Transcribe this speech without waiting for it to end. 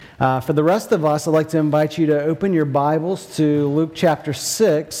For the rest of us, I'd like to invite you to open your Bibles to Luke chapter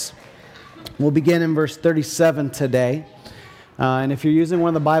 6. We'll begin in verse 37 today. And if you're using one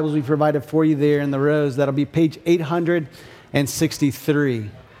of the Bibles we provided for you there in the rows, that'll be page 863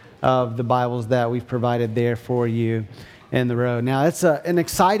 of the Bibles that we've provided there for you in the row. Now, it's an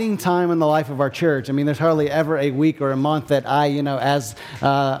exciting time in the life of our church. I mean, there's hardly ever a week or a month that I, as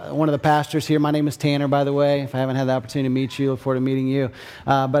one of the pastors here, my name is Tanner, by the way. If I haven't had the opportunity to meet you, look forward to meeting you.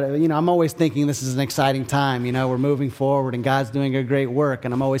 But I'm always thinking this is an exciting time. We're moving forward and God's doing a great work,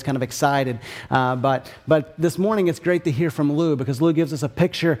 and I'm always kind of excited. But this morning, it's great to hear from Lou, because Lou gives us a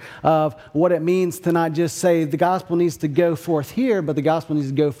picture of what it means to not just say the gospel needs to go forth here, but the gospel needs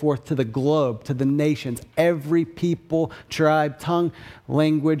to go forth to the globe, to the nations, every people, tribe, tongue,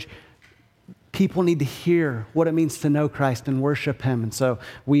 language. People need to hear what it means to know Christ and worship Him. And so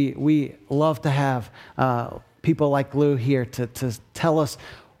we love to have people like Lou here to tell us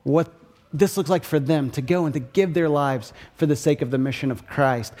what this looks like for them, to go and to give their lives for the sake of the mission of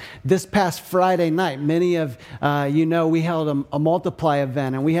Christ. This past Friday night, many of we held a Multiply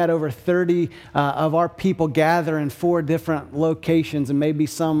event, and we had over 30 of our people gather in 4 different locations, and maybe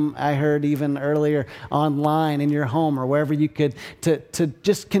some, I heard even earlier, online in your home or wherever you could, to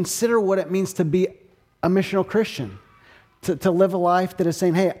just consider what it means to be a missional Christian. To live a life that is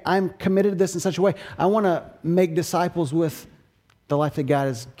saying, hey, I'm committed to this in such a way. I want to make disciples with the life that God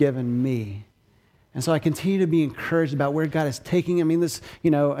has given me. And so I continue to be encouraged about where God is taking. I mean, this,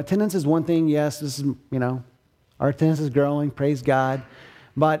 attendance is one thing. Yes, this is, our attendance is growing. Praise God.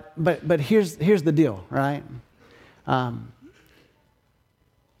 But here's the deal, right?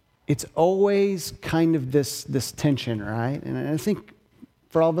 It's always kind of this tension, right? And I think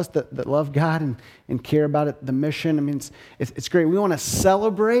for all of us that love God and care about it, the mission, I mean, it's great. We want to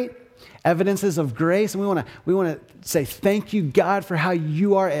celebrate evidences of grace, and we want to say thank you, God, for how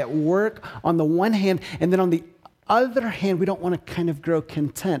you are at work on the one hand, and then on the other hand, we don't want to kind of grow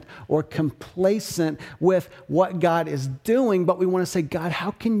content or complacent with what God is doing, but we want to say, God,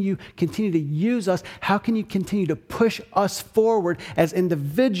 how can you continue to use us? How can you continue to push us forward as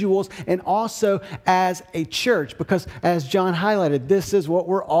individuals and also as a church? Because as John highlighted, this is what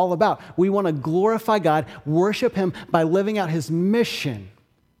we're all about. We want to glorify God, worship Him by living out His mission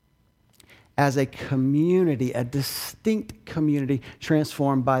as a community, a distinct community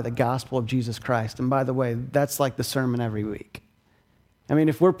transformed by the gospel of Jesus Christ. And by the way, that's like the sermon every week. I mean,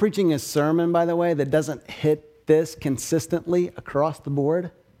 if we're preaching a sermon, by the way, that doesn't hit this consistently across the board,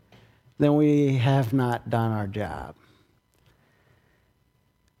 then we have not done our job.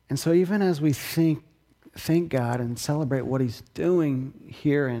 And so even as we thank God and celebrate what He's doing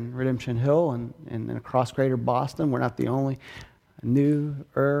here in Redemption Hill and across Greater Boston, we're not the only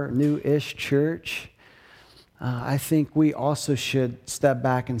new-ish church. I think we also should step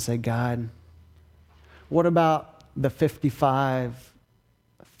back and say, God, what about the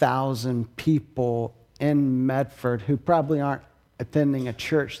 55,000 people in Medford who probably aren't attending a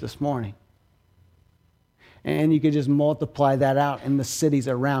church this morning? And you could just multiply that out in the cities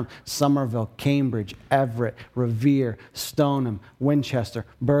around Somerville, Cambridge, Everett, Revere, Stoneham, Winchester,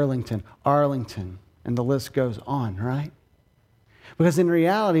 Burlington, Arlington, and the list goes on, right? Because in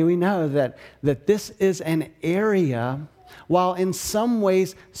reality, we know that this is an area, while in some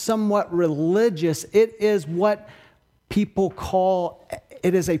ways somewhat religious, it is what people call,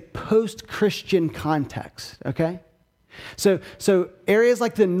 it is a post-Christian context, okay? So areas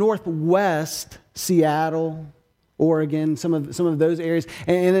like the Northwest, Seattle, Oregon, some of those areas,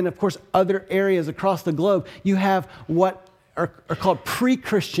 and then, of course, other areas across the globe, you have what are called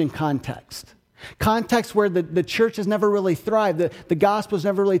pre-Christian context. Context where the church has never really thrived, the gospel has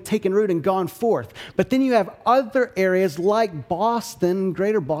never really taken root and gone forth. But then you have other areas like Boston,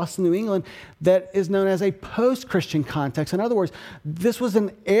 Greater Boston, New England, that is known as a post-Christian context. In other words, this was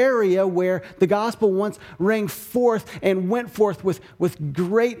an area where the gospel once rang forth and went forth with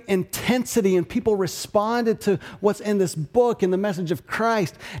great intensity, and people responded to what's in this book and the message of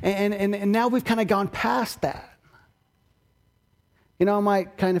Christ. And now we've kind of gone past that. I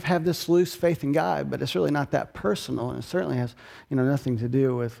might kind of have this loose faith in God, but it's really not that personal, and it certainly has, nothing to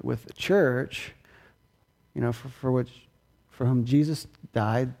do with the church, for whom Jesus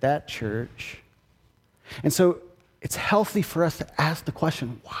died, that church. And so it's healthy for us to ask the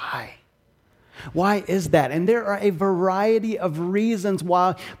question, why? Why is that? And there are a variety of reasons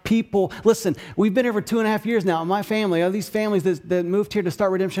why people, listen, we've been here for 2.5 years now. My family, these families that moved here to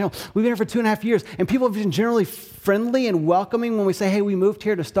start Redemption Hill, we've been here for 2.5 years, and people have been generally friendly and welcoming when we say, hey, we moved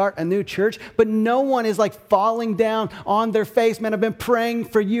here to start a new church, but no one is like falling down on their face. Man, I've been praying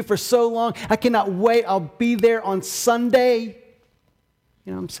for you for so long. I cannot wait. I'll be there on Sunday.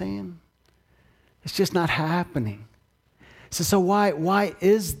 You know what I'm saying? It's just not happening. So why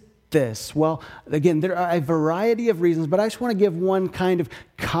is this? Well, again, there are a variety of reasons, but I just want to give one kind of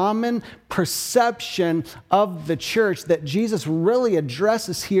common perception of the church that Jesus really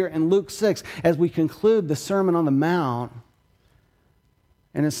addresses here in Luke 6 as we conclude the Sermon on the Mount.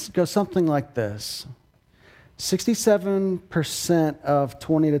 And it goes something like this. 67% of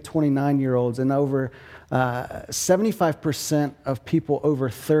 20 to 29-year-olds and over 75% of people over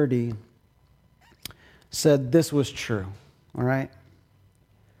 30 said this was true, all right?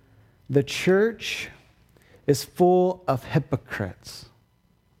 The church is full of hypocrites.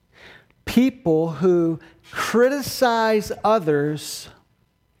 People who criticize others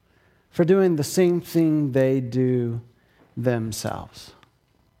for doing the same thing they do themselves.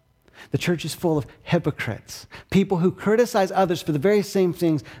 The church is full of hypocrites. People who criticize others for the very same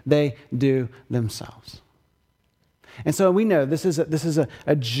things they do themselves. And so we know this is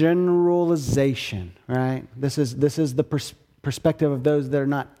a generalization, right? This is the perspective of those that are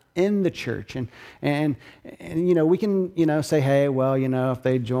not in the church. And you know, we can, you know, say, hey, well, you know, if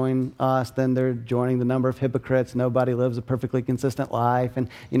they join us, then they're joining the number of hypocrites. Nobody lives a perfectly consistent life. And,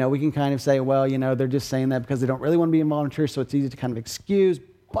 you know, we can kind of say, well, you know, they're just saying that because they don't really want to be involved in church, so it's easy to kind of excuse.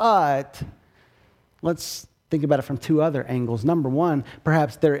 But let's think about it from two other angles. Number one,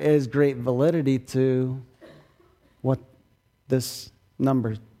 perhaps there is great validity to what this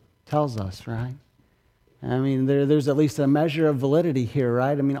number tells us, right? I mean, there's at least a measure of validity here,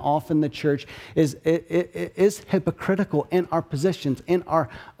 right? I mean, often the church is hypocritical in our positions, in our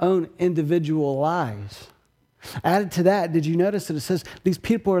own individual lives. Added to that, did you notice that it says these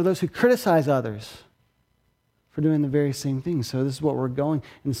people are those who criticize others for doing the very same thing? So this is what we're going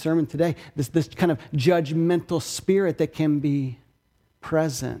in the sermon today, this kind of judgmental spirit that can be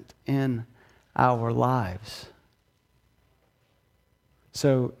present in our lives.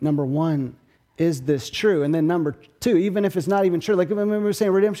 So number one, is this true? And then number two, even if it's not even true, like when we were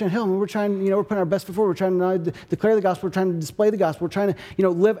saying Redemption Hill, we're trying, we're putting our best foot forward. We're trying to declare the gospel. We're trying to display the gospel. We're trying to,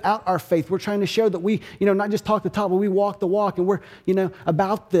 live out our faith. We're trying to show that we, not just talk the talk, but we walk the walk. And we're,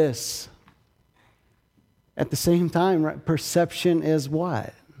 about this. At the same time, right, perception is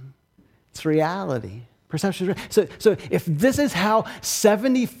what? It's reality. Perception is so if this is how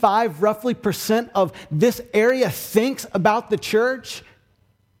 75 roughly percent of this area thinks about the church,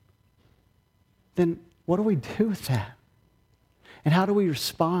 then what do we do with that? And how do we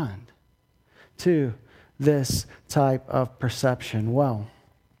respond to this type of perception? Well,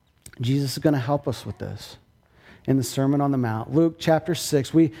 Jesus is going to help us with this in the Sermon on the Mount. Luke chapter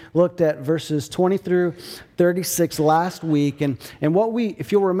 6, we looked at verses 20 through 36 last week. And what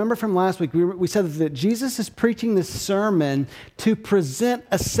if you'll remember from last week, we said that Jesus is preaching this sermon to present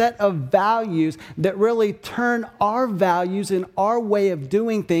a set of values that really turn our values and our way of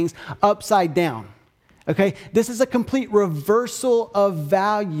doing things upside down. Okay, this is a complete reversal of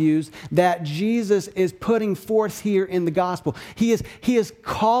values that Jesus is putting forth here in the gospel. He is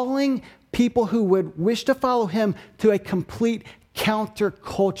calling people who would wish to follow him to a complete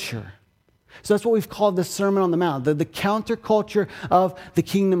counterculture. So that's what we've called the Sermon on the Mount, the counterculture of the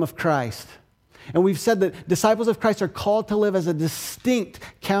kingdom of Christ. And we've said that disciples of Christ are called to live as a distinct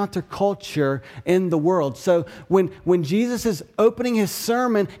counterculture in the world. So when Jesus is opening his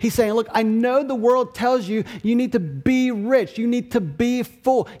sermon, he's saying, look, I know the world tells you need to be rich, you need to be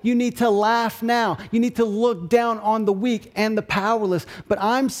full, you need to laugh now, you need to look down on the weak and the powerless. But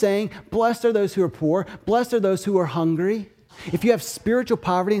I'm saying, blessed are those who are poor, blessed are those who are hungry. If you have spiritual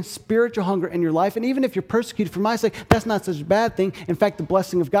poverty and spiritual hunger in your life, and even if you're persecuted for my sake, that's not such a bad thing. In fact, the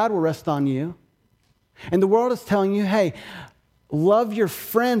blessing of God will rest on you. And the world is telling you, hey, love your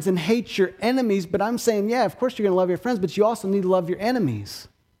friends and hate your enemies. But I'm saying, yeah, of course you're going to love your friends, but you also need to love your enemies.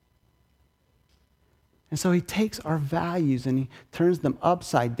 And so he takes our values and he turns them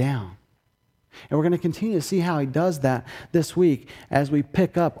upside down. And we're going to continue to see how he does that this week as we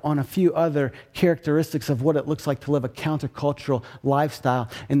pick up on a few other characteristics of what it looks like to live a countercultural lifestyle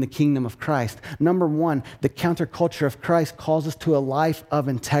in the kingdom of Christ. Number one, the counterculture of Christ calls us to a life of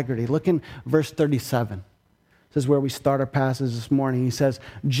integrity. Look in verse 37. This is where we start our passage this morning. He says,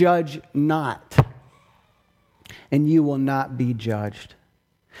 "Judge not, and you will not be judged.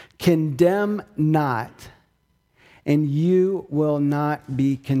 Condemn not, and you will not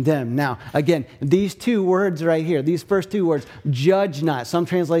be condemned." Now, again, these two words right here, these first two words, judge not. Some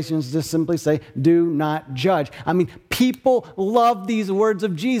translations just simply say, do not judge. I mean, people love these words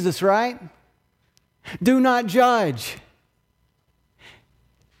of Jesus, right? Do not judge.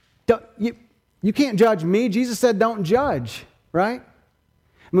 You can't judge me. Jesus said, don't judge, right?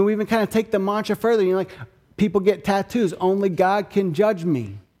 I mean, we even kind of take the mantra further. people get tattoos. Only God can judge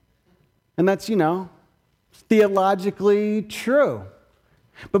me. And that's, theologically true.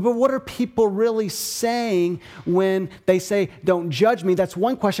 But what are people really saying when they say, don't judge me? That's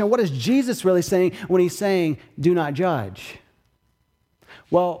one question. What is Jesus really saying when he's saying, do not judge?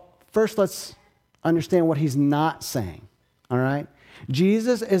 Well, first let's understand what he's not saying, all right?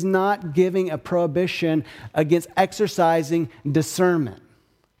 Jesus is not giving a prohibition against exercising discernment,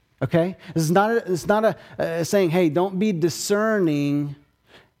 okay? It's not a saying, hey, don't be discerning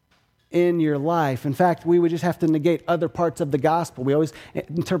in your life. In fact, we would just have to negate other parts of the gospel. We always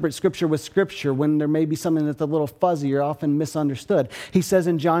interpret Scripture with Scripture when there may be something that's a little fuzzy or often misunderstood. He says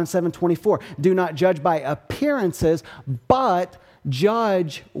in John 7:24, do not judge by appearances, but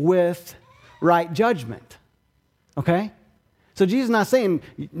judge with right judgment. Okay? So Jesus is not saying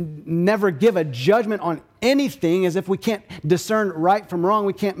never give a judgment on anything, as if we can't discern right from wrong.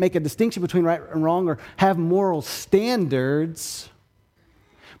 We can't make a distinction between right and wrong or have moral standards.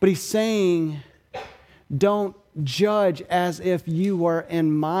 But he's saying, don't judge as if you were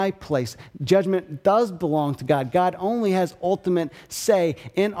in my place. Judgment does belong to God. God only has ultimate say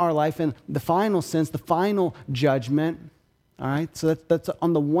in our life in the final sense, the final judgment. All right, so that's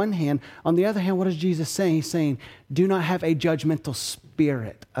on the one hand. On the other hand, what is Jesus saying? He's saying, do not have a judgmental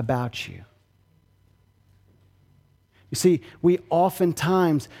spirit about you. You see, we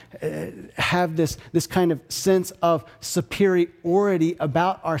oftentimes have this kind of sense of superiority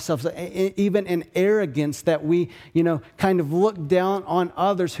about ourselves, even an arrogance that we, kind of look down on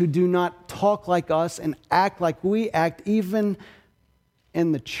others who do not talk like us and act like we act, even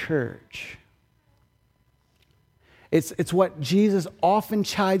in the church. It's what Jesus often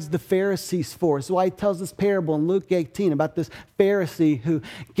chides the Pharisees for. It's why he tells this parable in Luke 18 about this Pharisee who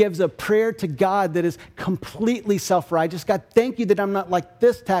gives a prayer to God that is completely self-righteous. God, thank you that I'm not like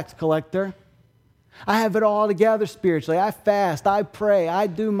this tax collector. I have it all together spiritually. I fast, I pray, I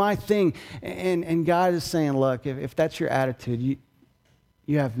do my thing. And God is saying, look, if that's your attitude,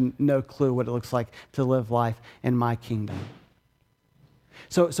 you have no clue what it looks like to live life in my kingdom.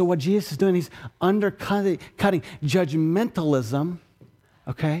 So what Jesus is doing, he's undercutting judgmentalism,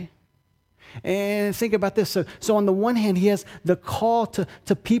 okay? And think about this. So on the one hand, he has the call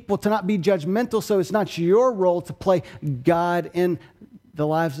to people to not be judgmental, so it's not your role to play God in the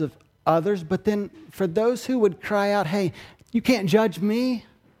lives of others. But then for those who would cry out, hey, you can't judge me,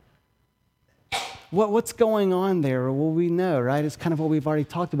 what's going on there? Well, we know, right? It's kind of what we've already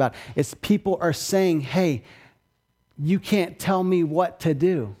talked about. It's people are saying, hey, you can't tell me what to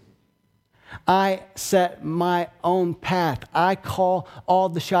do. I set my own path. I call all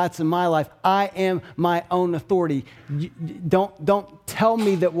the shots in my life. I am my own authority. Don't tell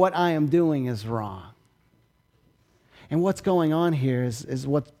me that what I am doing is wrong. And what's going on here is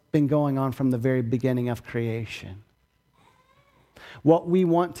what's been going on from the very beginning of creation. What we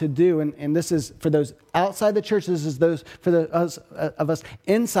want to do, and this is for those outside the church, this is those for us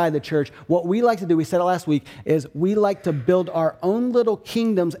inside the church, what we like to do, we said it last week, is we like to build our own little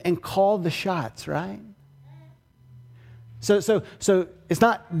kingdoms and call the shots, right? So it's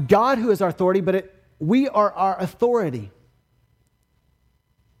not God who is our authority, but we are our authority.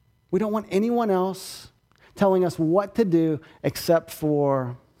 We don't want anyone else telling us what to do except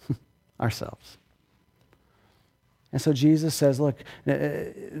for ourselves. And so Jesus says, look,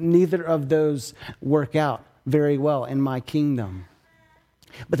 neither of those work out very well in my kingdom.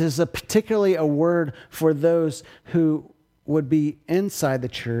 But there's particularly a word for those who would be inside the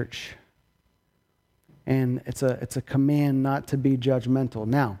church, and it's a command not to be judgmental.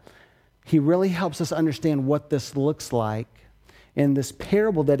 Now, he really helps us understand what this looks like in this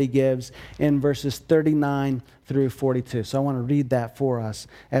parable that he gives in verses 39 through 42. So I want to read that for us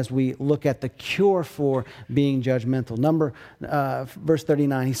as we look at the cure for being judgmental. Verse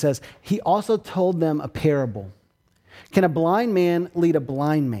 39, he says, he also told them a parable. Can a blind man lead a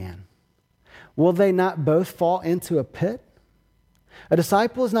blind man? Will they not both fall into a pit? A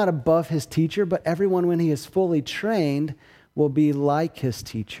disciple is not above his teacher, but everyone, when he is fully trained, will be like his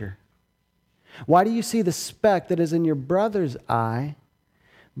teacher. Why do you see the speck that is in your brother's eye,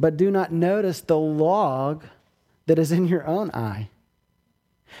 but do not notice the log that is in your own eye?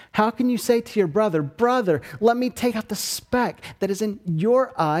 How can you say to your brother, brother, let me take out the speck that is in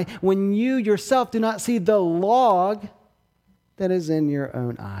your eye, when you yourself do not see the log that is in your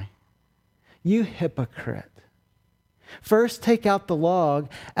own eye? You hypocrite. First take out the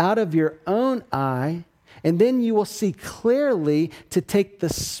log out of your own eye, and then you will see clearly to take the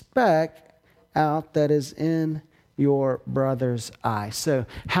speck out that is in your brother's eye. So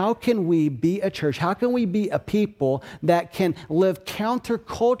how can we be a church? How can we be a people that can live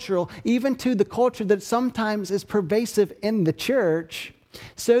countercultural, even to the culture that sometimes is pervasive in the church,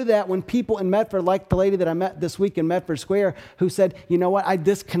 so that when people in Medford, like the lady that I met this week in Medford Square, who said, you know what, I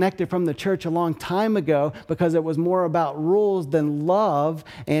disconnected from the church a long time ago because it was more about rules than love,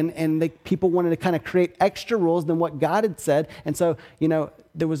 and people wanted to kind of create extra rules than what God had said. And so,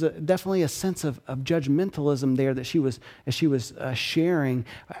 there was definitely a sense of judgmentalism there that she was sharing.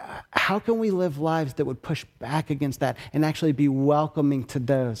 How can we live lives that would push back against that and actually be welcoming to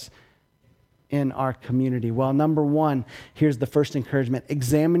those in our community? Well, number one, here's the first encouragement.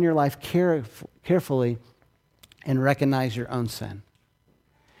 Examine your life carefully and recognize your own sin.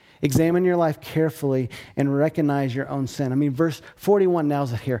 Examine your life carefully and recognize your own sin. I mean, verse 41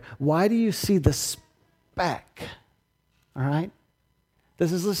 nails it here. Why do you see the speck? All right?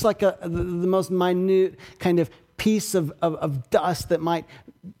 This is just like the most minute kind of piece of dust that might,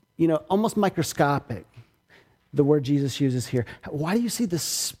 almost microscopic. The word Jesus uses here. Why do you see the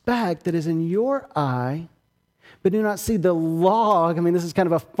speck that is in your eye, but do not see the log? I mean, this is kind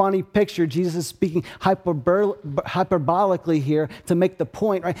of a funny picture. Jesus is speaking hyperbolically here to make the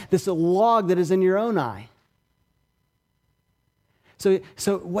point, right? This log that is in your own eye.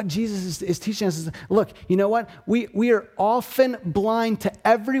 So what Jesus is teaching us is, look, you know what? We are often blind to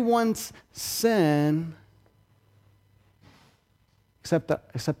everyone's sin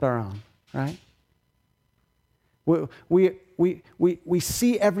except our own, right? We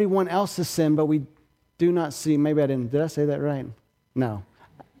see everyone else's sin, but we do not see, maybe I didn't, did I say that right? No.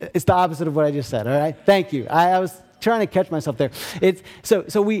 It's the opposite of what I just said, all right? Thank you. I was trying to catch myself there.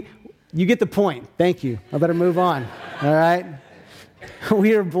 You get the point. Thank you. I better move on, all right?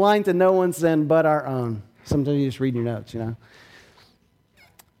 We are blind to no one's sin but our own. Sometimes you just read your notes,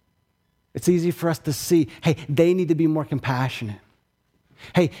 It's easy for us to see, hey, they need to be more compassionate.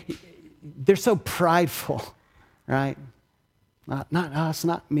 Hey, they're so prideful. Right? Not us,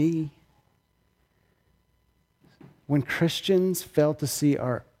 not me. When Christians fail to see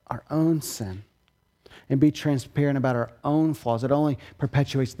our own sin and be transparent about our own flaws, it only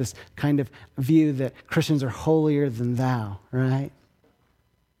perpetuates this kind of view that Christians are holier than thou, right?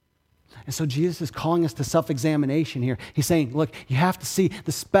 And so Jesus is calling us to self-examination here. He's saying, look, you have to see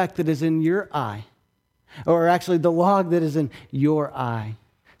the speck that is in your eye, or actually the log that is in your eye,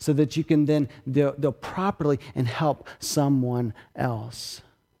 so that you can then deal properly and help someone else.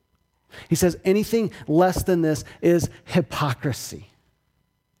 He says anything less than this is hypocrisy.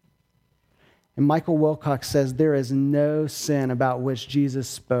 And Michael Wilcox says there is no sin about which Jesus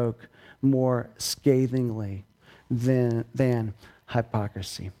spoke more scathingly than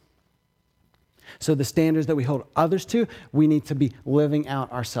hypocrisy. So the standards that we hold others to, we need to be living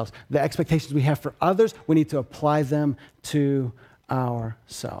out ourselves. The expectations we have for others, we need to apply them to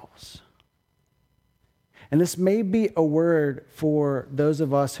ourselves. And this may be a word for those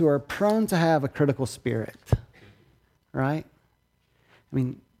of us who are prone to have a critical spirit, right? I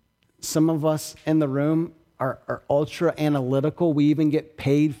mean, some of us in the room are ultra analytical. We even get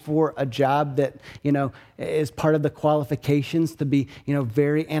paid for a job that, is part of the qualifications to be,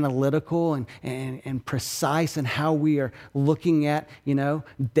 very analytical and precise in how we are looking at,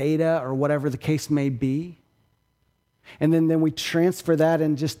 data or whatever the case may be. And then we transfer that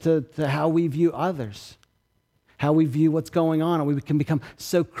and just to how we view others, how we view what's going on, and we can become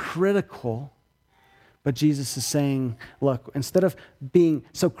so critical. But Jesus is saying, look, instead of being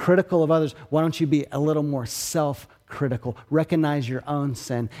so critical of others, why don't you be a little more self-critical? Recognize your own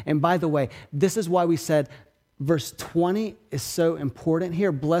sin. And by the way, this is why we said verse 20 is so important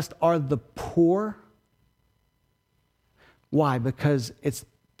here. Blessed are the poor. Why? Because it's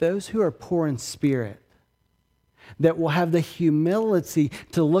those who are poor in spirit that will have the humility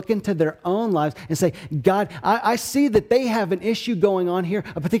to look into their own lives and say, God, I see that they have an issue going on here,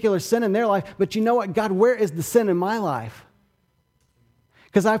 a particular sin in their life, but you know what, God, where is the sin in my life?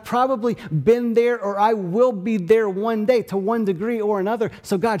 Because I've probably been there, or I will be there one day to one degree or another.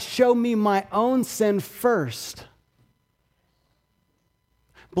 So God, show me my own sin first.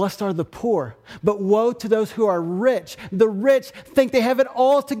 Blessed are the poor, but woe to those who are rich. The rich think they have it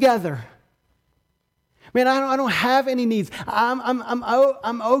all together. Man, I don't have any needs.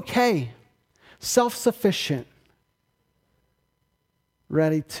 I'm okay. Self-sufficient.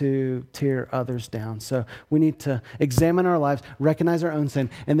 Ready to tear others down. So we need to examine our lives, recognize our own sin,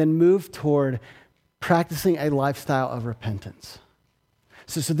 and then move toward practicing a lifestyle of repentance.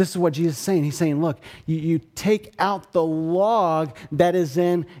 So this is what Jesus is saying. He's saying, look, you take out the log that is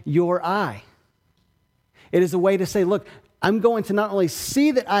in your eye. It is a way to say, look, I'm going to not only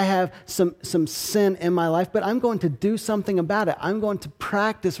see that I have some sin in my life, but I'm going to do something about it. I'm going to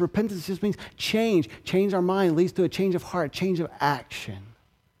practice. Repentance just means change. Change our mind leads to a change of heart, change of action.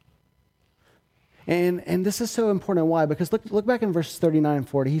 And this is so important. Why? Because look back in verses 39 and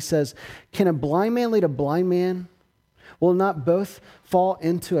 40. He says, can a blind man lead a blind man? Will not both fall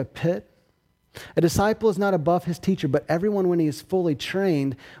into a pit? A disciple is not above his teacher, but everyone, when he is fully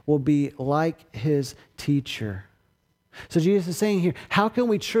trained, will be like his teacher. So Jesus is saying here, how can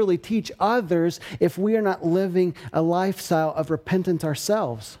we truly teach others if we are not living a lifestyle of repentance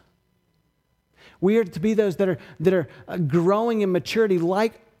ourselves? We are to be those that are growing in maturity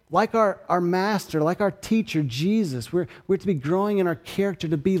like our master, like our teacher, Jesus. We're to be growing in our character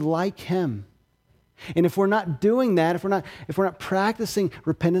to be like him. And if we're not doing that, if we're not practicing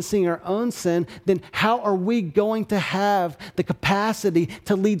repentance, seeing our own sin, then how are we going to have the capacity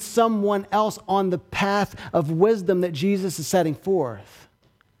to lead someone else on the path of wisdom that Jesus is setting forth?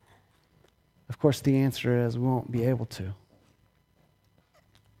 Of course, the answer is we won't be able to.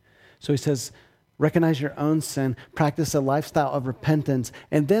 So he says, recognize your own sin, practice a lifestyle of repentance,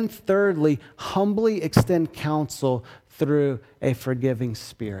 and then thirdly, humbly extend counsel through a forgiving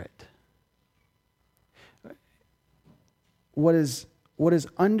spirit. What is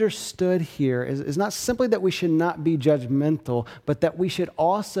understood here is not simply that we should not be judgmental, but that we should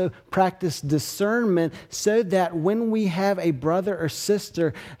also practice discernment so that when we have a brother or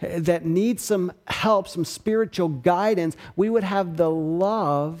sister that needs some help, some spiritual guidance, we would have the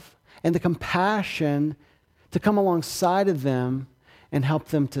love and the compassion to come alongside of them and help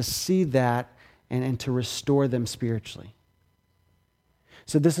them to see that and to restore them spiritually.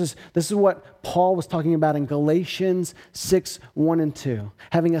 So this is what Paul was talking about in Galatians 6, 1 and 2.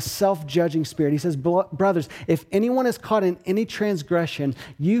 Having a self-judging spirit. He says, brothers, if anyone is caught in any transgression,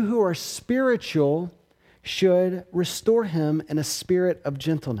 you who are spiritual should restore him in a spirit of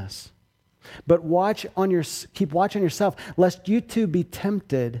gentleness. But keep watch on yourself, lest you too be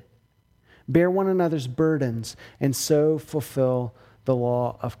tempted. Bear one another's burdens, and so fulfill the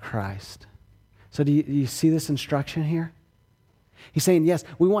law of Christ. So do you see this instruction here? He's saying, yes,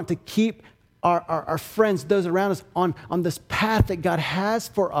 we want to keep our friends, those around us, on this path that God has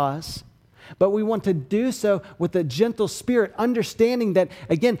for us, but we want to do so with a gentle spirit, understanding that,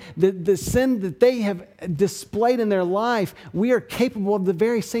 again, the sin that they have displayed in their life, we are capable of the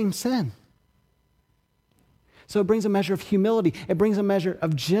very same sin. So it brings a measure of humility. It brings a measure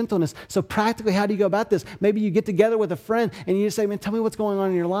of gentleness. So practically, how do you go about this? Maybe you get together with a friend and you just say, man, tell me what's going on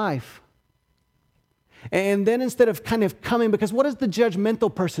in your life. And then instead of kind of coming, because what does the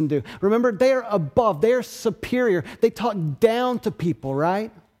judgmental person do? Remember, they are above, they are superior. They talk down to people,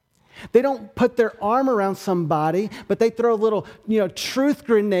 right? They don't put their arm around somebody, but they throw little, truth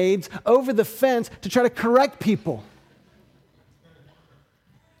grenades over the fence to try to correct people.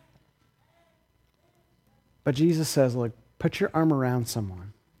 But Jesus says, look, put your arm around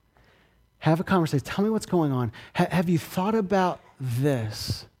someone. Have a conversation. Tell me what's going on. Have you thought about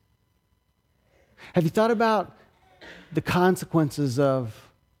this? Have you thought about the consequences of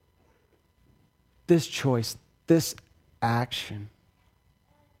this choice, this action?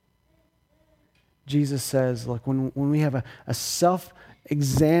 Jesus says, look, when we have a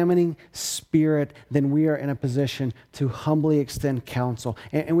self-examining spirit, then we are in a position to humbly extend counsel.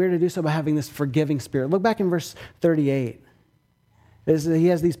 And we're to do so by having this forgiving spirit. Look back in verse 38. He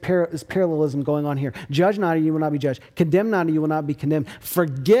has this parallelism going on here. Judge not, and you will not be judged. Condemn not, and you will not be condemned.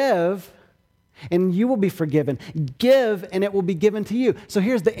 Forgive, and you will be forgiven. Give, and it will be given to you. So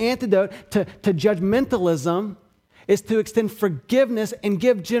here's the antidote to judgmentalism, is to extend forgiveness and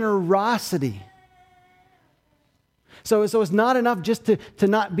give generosity. So it's not enough just to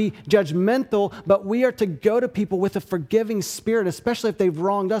not be judgmental, but we are to go to people with a forgiving spirit, especially if they've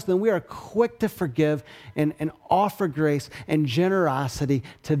wronged us. Then we are quick to forgive and offer grace and generosity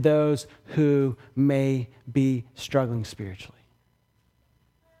to those who may be struggling spiritually.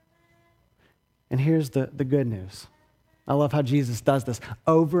 And here's the good news. I love how Jesus does this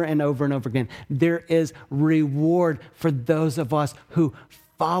over and over and over again. There is reward for those of us who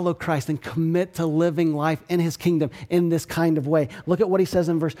follow Christ and commit to living life in his kingdom in this kind of way. Look at what he says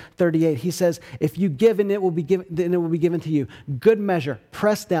in verse 38. He says, if you give, and it will be given to you. Good measure,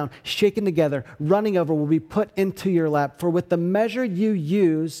 pressed down, shaken together, running over, will be put into your lap. For with the measure you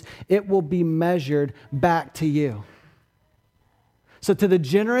use, it will be measured back to you. So to the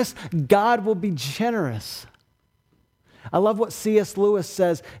generous, God will be generous. I love what C.S. Lewis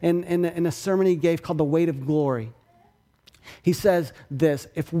says in a sermon he gave called The Weight of Glory. He says this: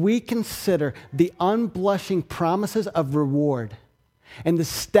 if we consider the unblushing promises of reward and the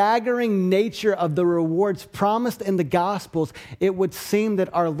staggering nature of the rewards promised in the Gospels, it would seem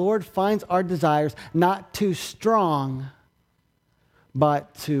that our Lord finds our desires not too strong,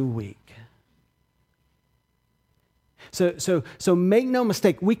 but too weak. So make no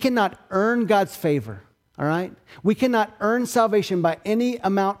mistake, we cannot earn God's favor, all right? We cannot earn salvation by any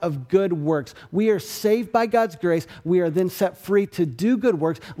amount of good works. We are saved by God's grace. We are then set free to do good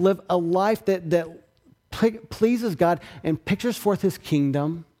works, live a life that pleases God and pictures forth his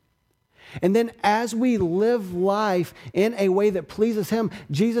kingdom. And then as we live life in a way that pleases him,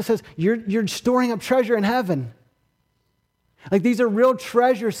 Jesus says, you're storing up treasure in heaven. Like, these are real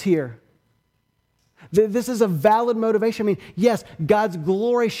treasures here. This is a valid motivation. I mean, yes, God's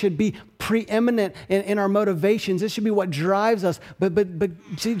glory should be preeminent in our motivations. This should be what drives us.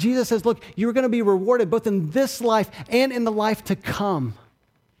 But Jesus says, look, you're going to be rewarded both in this life and in the life to come.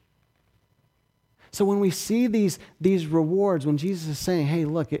 So when we see these rewards, when Jesus is saying, hey,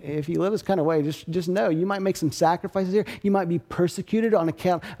 look, if you live this kind of way, just know you might make some sacrifices here. You might be persecuted on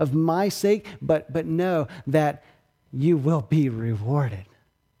account of my sake, but know that you will be rewarded.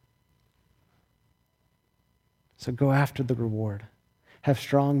 So go after the reward. Have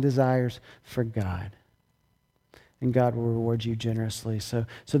strong desires for God. And God will reward you generously. So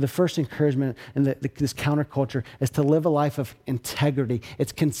the first encouragement in this counterculture is to live a life of integrity.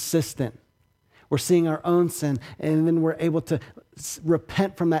 It's consistent. We're seeing our own sin, and then we're able to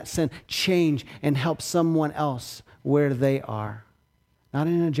repent from that sin, change, and help someone else where they are. Not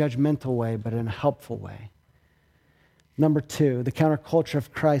in a judgmental way, but in a helpful way. Number two, the counterculture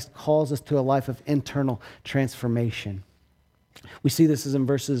of Christ calls us to a life of internal transformation. We see this is in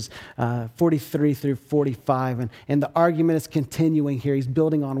verses 43 through 45, and the argument is continuing here. He's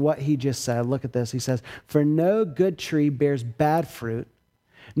building on what he just said. Look at this. He says, "For no good tree bears bad fruit,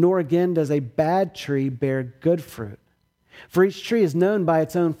 nor again does a bad tree bear good fruit. For each tree is known by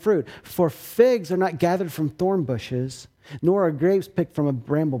its own fruit. For figs are not gathered from thorn bushes, nor are grapes picked from a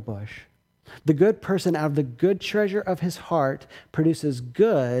bramble bush. The good person out of the good treasure of his heart produces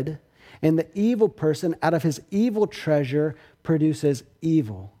good, and the evil person out of his evil treasure produces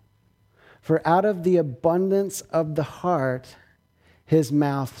evil. For out of the abundance of the heart, his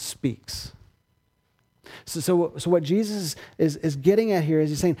mouth speaks." So what Jesus is getting at here is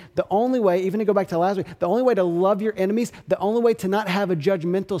he's saying the only way, even to go back to last week, the only way to love your enemies, the only way to not have a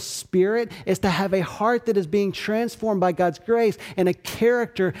judgmental spirit is to have a heart that is being transformed by God's grace and a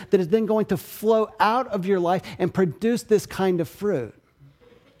character that is then going to flow out of your life and produce this kind of fruit.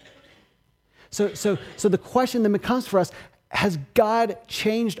 So the question then becomes for us, has God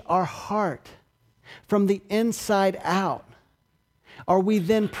changed our heart from the inside out? Are we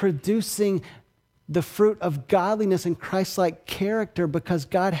then producing the fruit of godliness and Christ-like character because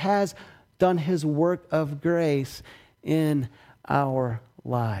God has done his work of grace in our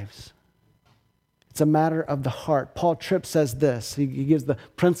lives? It's a matter of the heart. Paul Tripp says this. He gives the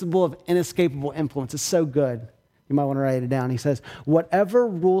principle of inescapable influence. It's so good. You might want to write it down. He says, whatever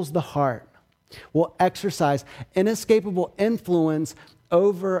rules the heart will exercise inescapable influence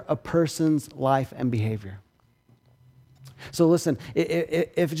over a person's life and behavior. So listen,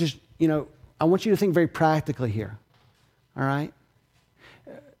 if just, I want you to think very practically here, all right?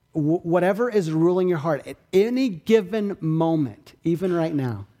 Whatever is ruling your heart at any given moment, even right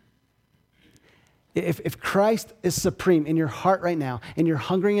now, if Christ is supreme in your heart right now and you're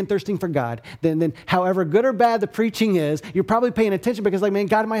hungering and thirsting for God, then however good or bad the preaching is, you're probably paying attention because man,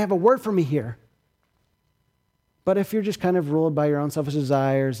 God might have a word for me here. But if you're just kind of ruled by your own selfish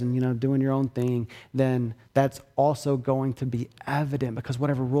desires and, doing your own thing, then that's also going to be evident because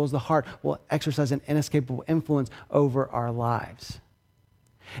whatever rules the heart will exercise an inescapable influence over our lives.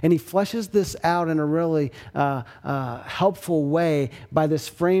 And he fleshes this out in a really helpful way by this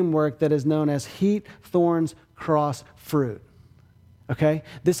framework that is known as heat, thorns, cross, fruit. Okay?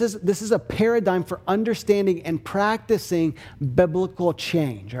 This is a paradigm for understanding and practicing biblical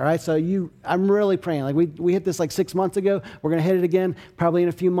change. All right? So I'm really praying. Like we hit this like 6 months ago. We're going to hit it again probably in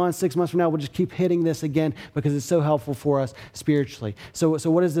a few months. 6 months from now, we'll just keep hitting this again because it's so helpful for us spiritually. So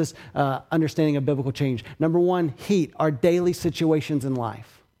what is this understanding of biblical change? Number one, heat, our daily situations in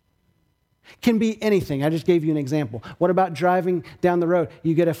life. Can be anything. I just gave you an example. What about driving down the road?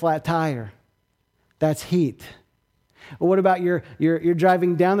 You get a flat tire. That's heat. Well, what about you're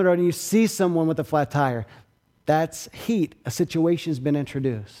driving down the road and you see someone with a flat tire? That's heat. A situation's been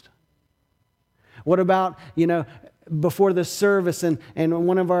introduced. What about, before the service and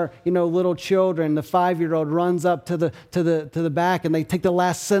one of our, little children, the 5-year-old runs up to the back and they take the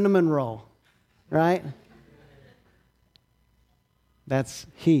last cinnamon roll, right? That's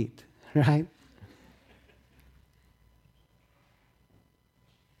heat, right?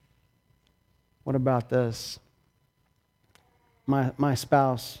 What about this? My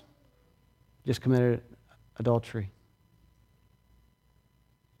spouse just committed adultery.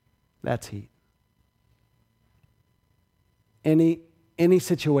 That's heat. Any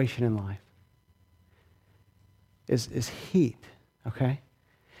situation in life is heat, okay?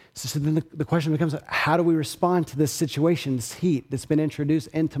 So then the question becomes, how do we respond to this situation, this heat that's been introduced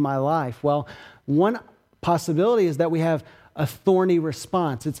into my life? Well, one possibility is that we have a thorny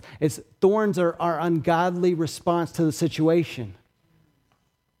response. It's thorns are our ungodly response to the situation.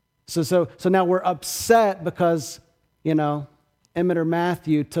 So now we're upset because, Emmett or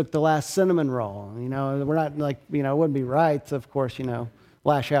Matthew took the last cinnamon roll. We're not like, it wouldn't be right to, of course,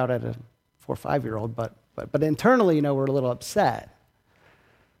 lash out at a 4 or 5-year-old, but internally, we're a little upset.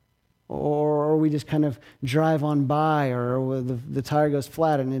 Or we just kind of drive on by, or the tire goes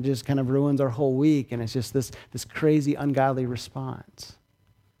flat and it just kind of ruins our whole week, and it's just this crazy, ungodly response.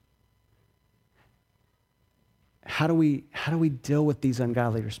 How do we deal with these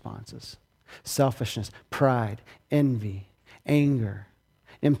ungodly responses? Selfishness, pride, envy, anger,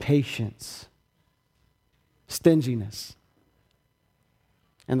 impatience, stinginess,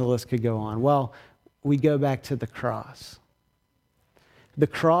 and the list could go on. Well, we go back to the cross. The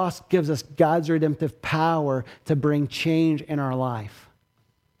cross gives us God's redemptive power to bring change in our life.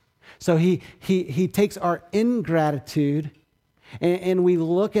 So he takes our ingratitude, and we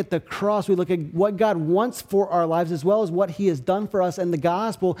look at the cross, we look at what God wants for our lives as well as what he has done for us in the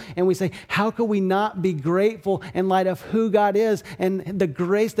gospel, and we say, how could we not be grateful in light of who God is and the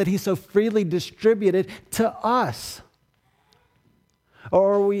grace that he so freely distributed to us?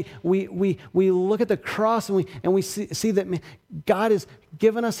 Or we look at the cross and we see that God has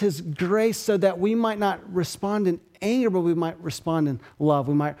given us his grace so that we might not respond in anger, but we might respond in love.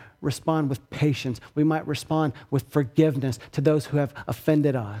 We might respond with patience. We might respond with forgiveness to those who have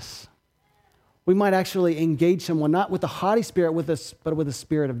offended us. We might actually engage someone, not with a haughty spirit, but with a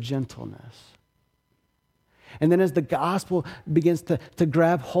spirit of gentleness. And then as the gospel begins to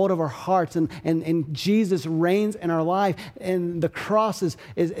grab hold of our hearts and Jesus reigns in our life and the cross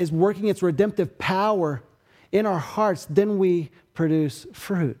is working its redemptive power in our hearts, then we produce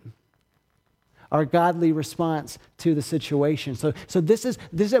fruit. Our godly response to the situation. So this is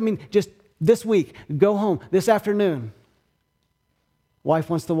just this week, go home, this afternoon. Wife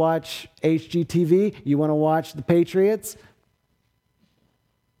wants to watch HGTV. You want to watch the Patriots?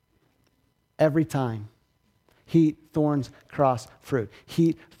 Every time. Heat, thorns, cross, fruit.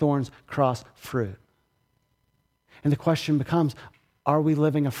 Heat, thorns, cross, fruit. And the question becomes, are we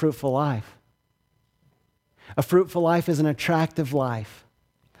living a fruitful life? A fruitful life is an attractive life.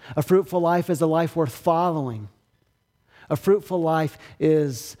 A fruitful life is a life worth following. A fruitful life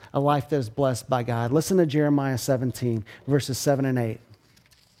is a life that is blessed by God. Listen to Jeremiah 17, verses 7 and 8.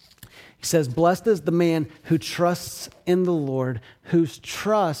 He says, blessed is the man who trusts in the Lord, whose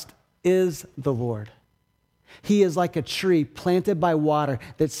trust is the Lord. He is like a tree planted by water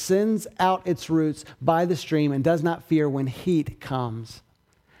that sends out its roots by the stream and does not fear when heat comes.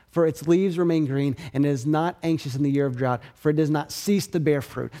 For its leaves remain green and is not anxious in the year of drought, for it does not cease to bear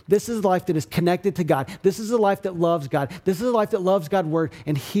fruit. This is a life that is connected to God. This is a life that loves God. This is a life that loves God's word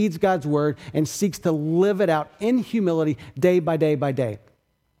and heeds God's word and seeks to live it out in humility day by day by day.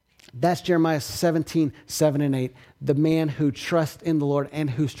 That's Jeremiah 17, 7 and 8. The man who trusts in the Lord and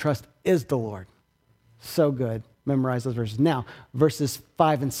whose trust is the Lord. So good. Memorize those verses. Now, verses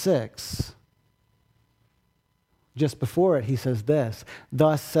 5 and 6. Just before it, he says this,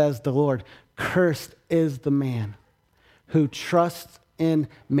 thus says the Lord, cursed is the man who trusts in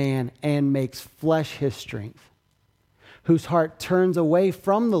man and makes flesh his strength, whose heart turns away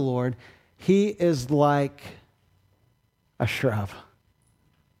from the Lord. He is like a shrub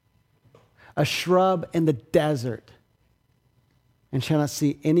in the desert, and shall not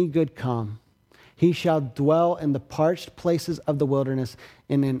see any good come. He shall dwell in the parched places of the wilderness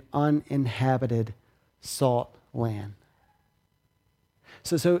in an uninhabited salt land.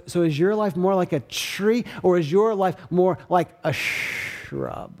 So is your life more like a tree, or is your life more like a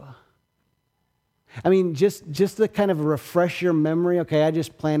shrub? I mean, just to kind of refresh your memory, okay, I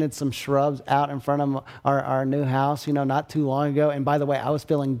just planted some shrubs out in front of our new house, not too long ago. And by the way, I was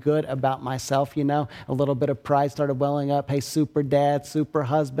feeling good about myself, a little bit of pride started welling up. Hey, super dad, super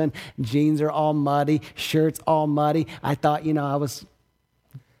husband, jeans are all muddy, shirts all muddy. I thought, I was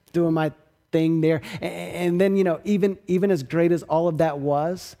doing my thing there. And then, even as great as all of that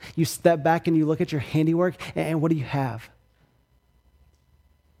was, you step back and you look at your handiwork, and what do you have?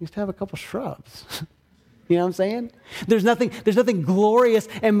 You used to have a couple shrubs. You know what I'm saying? There's nothing glorious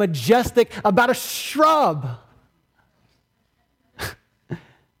and majestic about a shrub.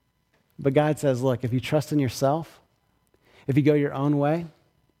 But God says, look, if you trust in yourself, if you go your own way,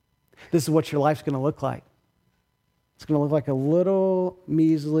 this is what your life's going to look like. It's going to look like a little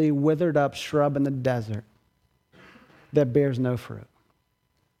measly, withered up shrub in the desert that bears no fruit.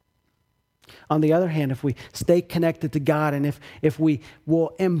 On the other hand, if we stay connected to God and if we will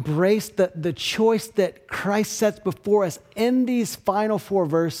embrace the choice that Christ sets before us in these final 4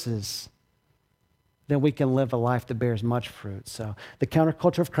 verses, then we can live a life that bears much fruit. So the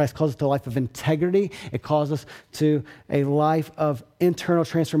counterculture of Christ calls us to a life of integrity. It calls us to a life of internal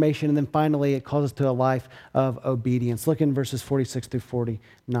transformation. And then finally, it calls us to a life of obedience. Look in verses 46 through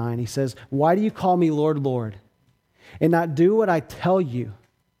 49. He says, "Why do you call me Lord, Lord, and not do what I tell you?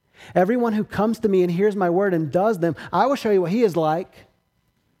 Everyone who comes to me and hears my word and does them, I will show you what he is like.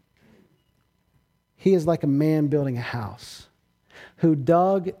 He is like a man building a house, who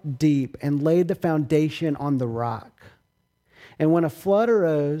dug deep and laid the foundation on the rock. And when a flood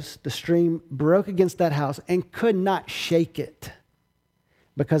arose, the stream broke against that house and could not shake it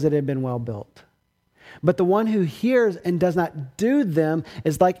because it had been well built. But the one who hears and does not do them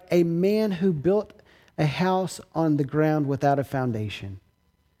is like a man who built a house on the ground without a foundation.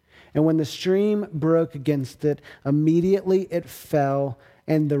 And when the stream broke against it, immediately it fell,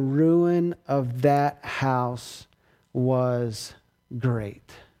 and the ruin of that house was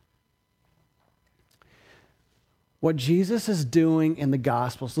great." What Jesus is doing in the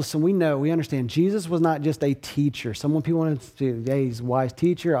Gospels, listen, we understand Jesus was not just a teacher. People wanted to do, yeah, he's a wise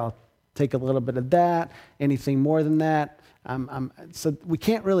teacher. I'll take a little bit of that. Anything more than that, so we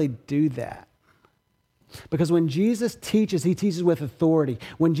can't really do that. Because when Jesus teaches, he teaches with authority.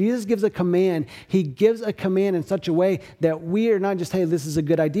 When Jesus gives a command, he gives a command in such a way that we are not just, hey, this is a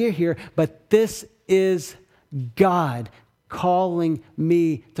good idea here, but this is God calling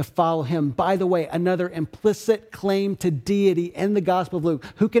me to follow him. By the way, another implicit claim to deity in the Gospel of Luke.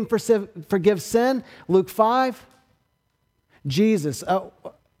 Who can forgive sin? Luke 5? Jesus. Oh,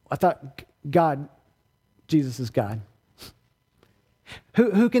 I thought God. Jesus is God.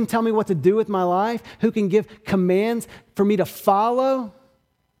 Who can tell me what to do with my life? Who can give commands for me to follow?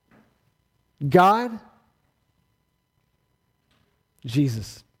 God?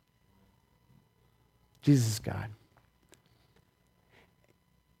 Jesus. Jesus is God.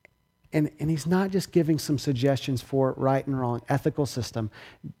 And he's not just giving some suggestions for right and wrong, ethical system.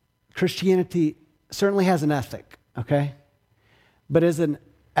 Christianity certainly has an ethic, okay? But is an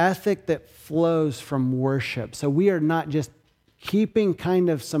ethic that flows from worship. So we are not just keeping kind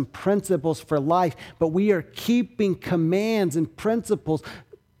of some principles for life, but we are keeping commands and principles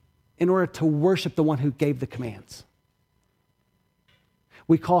in order to worship the one who gave the commands.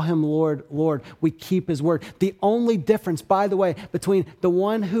 We call him Lord, Lord. We keep his word. The only difference, by the way, between the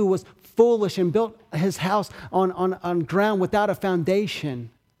one who was foolish and built his house on ground without a foundation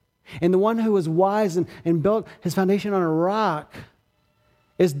and the one who was wise and built his foundation on a rock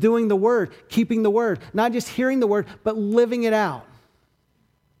is doing the word, keeping the word, not just hearing the word, but living it out.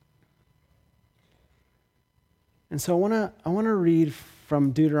 And so I want to read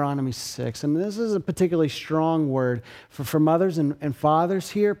from Deuteronomy 6. And this is a particularly strong word for mothers and fathers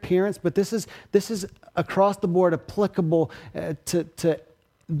here, parents, but this is across the board applicable to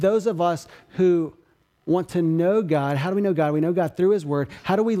those of us who want to know God. How do we know God? We know God through his word.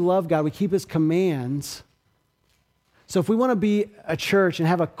 How do we love God? We keep his commands. So if we want to be a church and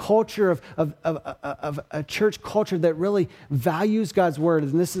have a culture of a church culture that really values God's word,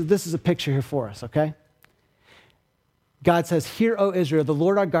 and this is a picture here for us, okay? God says, "Hear, O Israel, the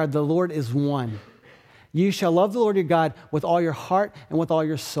Lord our God, the Lord is one. You shall love the Lord your God with all your heart and with all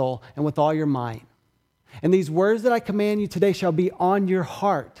your soul and with all your might. And these words that I command you today shall be on your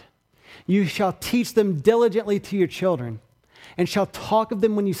heart. You shall teach them diligently to your children and shall talk of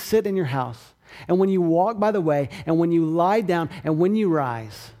them when you sit in your house and when you walk by the way and when you lie down and when you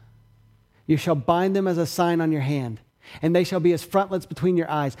rise. You shall bind them as a sign on your hand, and they shall be as frontlets between your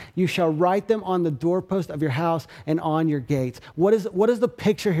eyes. You shall write them on the doorpost of your house and on your gates." What is the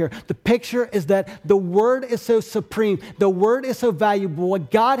picture here? The picture is that the word is so supreme. The word is so valuable. What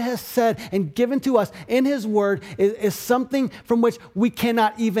God has said and given to us in his word is something from which we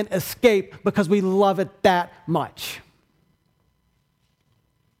cannot even escape because we love it that much.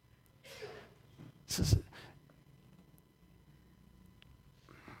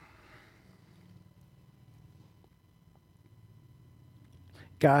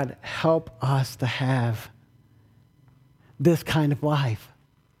 God, help us to have this kind of life.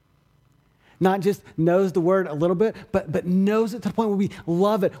 Not just knows the word a little bit, but knows it to the point where we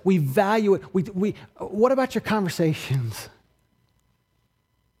love it, we value it. What about your conversations?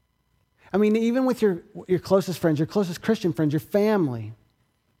 I mean, even with your closest friends, your closest Christian friends, your family.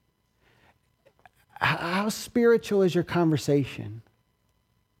 How spiritual is your conversation?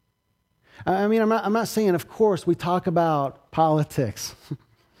 I mean, I'm not saying, of course, we talk about politics.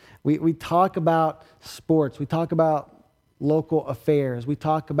 we talk about sports. We talk about local affairs. We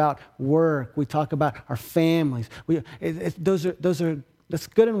talk about work. We talk about our families. That's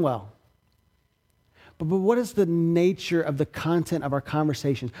good and well. But what is the nature of the content of our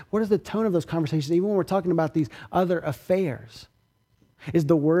conversations? What is the tone of those conversations, even when we're talking about these other affairs? Is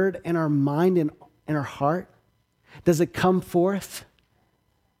the word in our mind and in our heart? Does it come forth?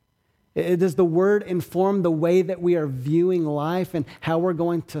 Does the word inform the way that we are viewing life and how we're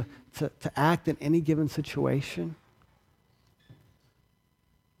going to act in any given situation?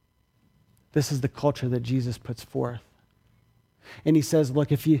 This is the culture that Jesus puts forth. And he says,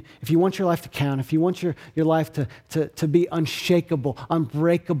 look, if you want your life to count, if you want your life to be unshakable,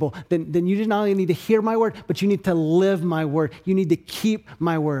 unbreakable, then you not only need to hear my word, but you need to live my word. You need to keep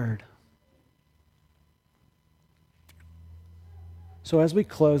my word. So as we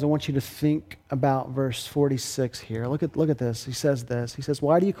close, I want you to think about verse 46 here. Look at this. He says this. He says,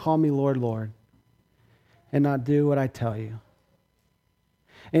 why do you call me Lord, Lord, and not do what I tell you?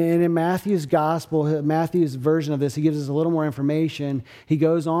 And in Matthew's gospel, Matthew's version of this, he gives us a little more information. He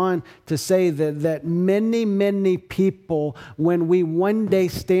goes on to say that many, many people, when we one day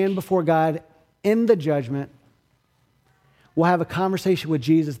stand before God in the judgment, will have a conversation with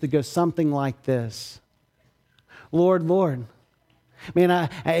Jesus that goes something like this. Lord, Lord. Man,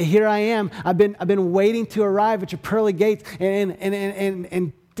 here I am. I've been waiting to arrive at your pearly gates,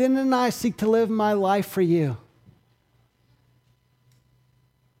 and didn't I seek to live my life for you?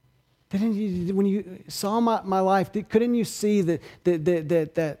 Didn't you, when you saw my life, couldn't you see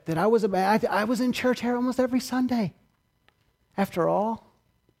that I was in church here almost every Sunday? After all,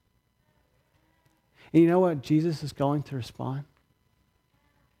 and you know what Jesus is going to respond?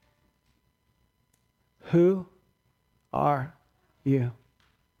 Who are you?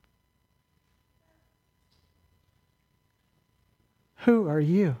 Who are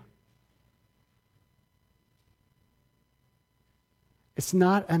you? It's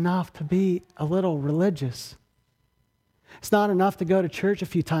not enough to be a little religious. It's not enough to go to church a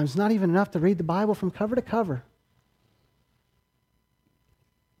few times. It's not even enough to read the Bible from cover to cover.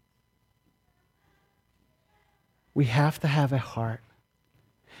 We have to have a heart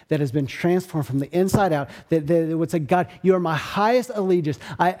that has been transformed from the inside out, that would say, God, you are my highest allegiance.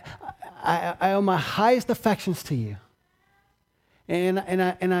 I owe my highest affections to you. And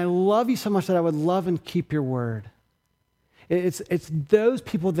I love you so much that I would love and keep your word. It's those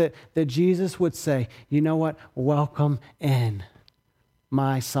people that Jesus would say, you know what? Welcome in,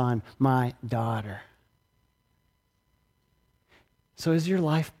 my son, my daughter. So is your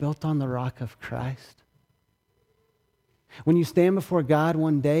life built on the rock of Christ? When you stand before God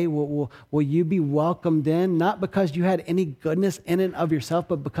one day, will you be welcomed in, not because you had any goodness in and of yourself,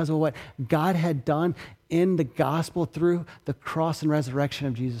 but because of what God had done in the gospel through the cross and resurrection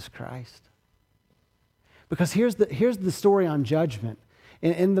of Jesus Christ? Because here's the story on judgment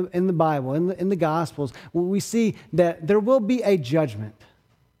in the Bible, in the Gospels. We see that there will be a judgment.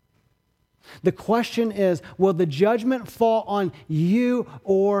 The question is, will the judgment fall on you,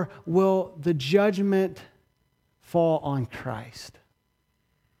 or will the judgment fall on Christ?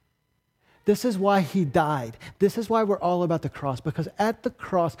 This is why he died. This is why we're all about the cross, because at the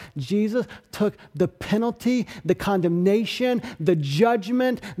cross, Jesus took the penalty, the condemnation, the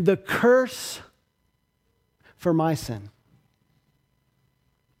judgment, the curse for my sin.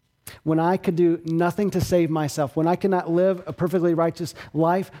 When I could do nothing to save myself, when I could not live a perfectly righteous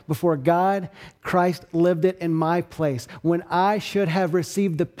life before God, Christ lived it in my place. When I should have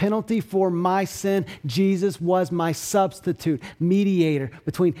received the penalty for my sin, Jesus was my substitute, mediator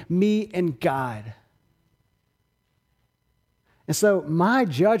between me and God. And so my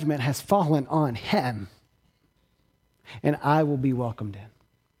judgment has fallen on him, and I will be welcomed in.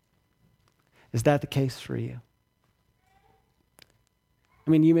 Is that the case for you? I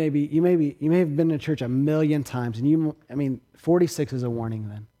mean, you may have been to church a million times, and 46 is a warning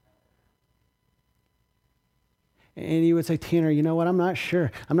then. And you would say, Tanner, you know what? I'm not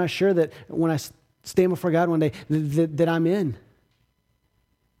sure. I'm not sure that when I stand before God one day that I'm in.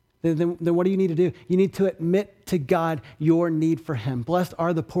 Then what do you need to do? You need to admit to God your need for him. Blessed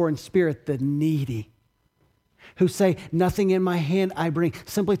are the poor in spirit, the needy, who say, nothing in my hand I bring,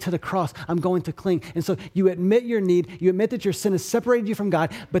 simply to the cross I'm going to cling. And so you admit your need, you admit that your sin has separated you from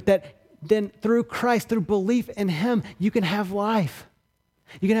God, but that then through Christ, through belief in him, you can have life.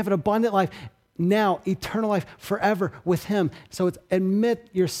 You can have an abundant life now, eternal life forever with him. So it's admit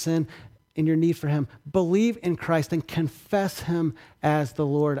your sin and your need for him, believe in Christ, and confess him as the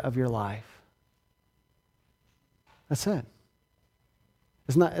Lord of your life. That's it.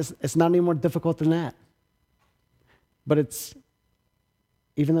 It's not any more difficult than that. But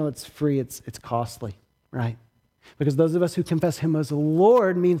even though it's free, it's costly, right? Because those of us who confess him as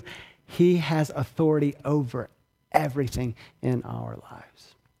Lord means he has authority over everything in our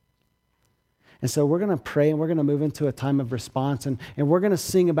lives. And so we're going to pray and we're going to move into a time of response and we're going to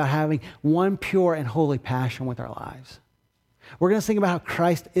sing about having one pure and holy passion with our lives. We're going to sing about how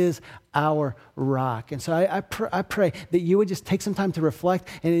Christ is our rock. And so I pray that you would just take some time to reflect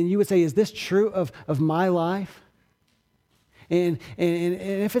and you would say, is this true of my life? And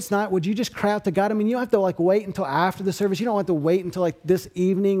if it's not, would you just cry out to God? I mean, you don't have to wait until after the service. You don't have to wait until this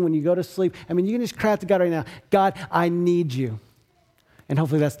evening when you go to sleep. I mean, you can just cry out to God right now. God, I need you. And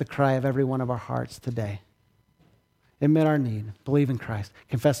hopefully that's the cry of every one of our hearts today. Admit our need, believe in Christ,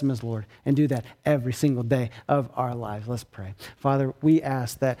 confess him as Lord, and do that every single day of our lives. Let's pray. Father, we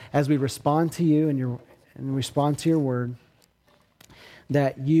ask that as we respond to you and respond to your word,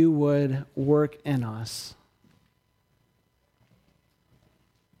 that you would work in us.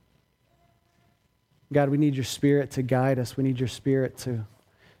 God, we need your Spirit to guide us. We need your Spirit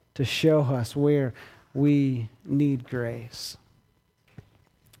to show us where we need grace.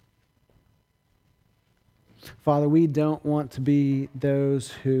 Father, we don't want to be those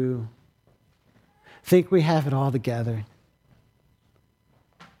who think we have it all together.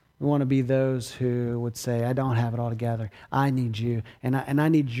 We want to be those who would say, I don't have it all together. I need you, and I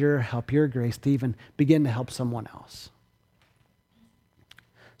need your help, your grace to even begin to help someone else.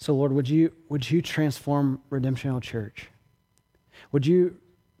 So, Lord, would you transform Redemption Hill Church? Would you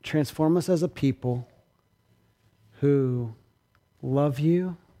transform us as a people who love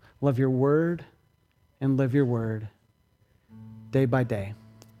you, love your word, and live your word day by day?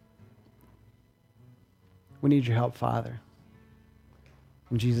 We need your help, Father.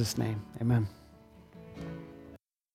 In Jesus' name, amen.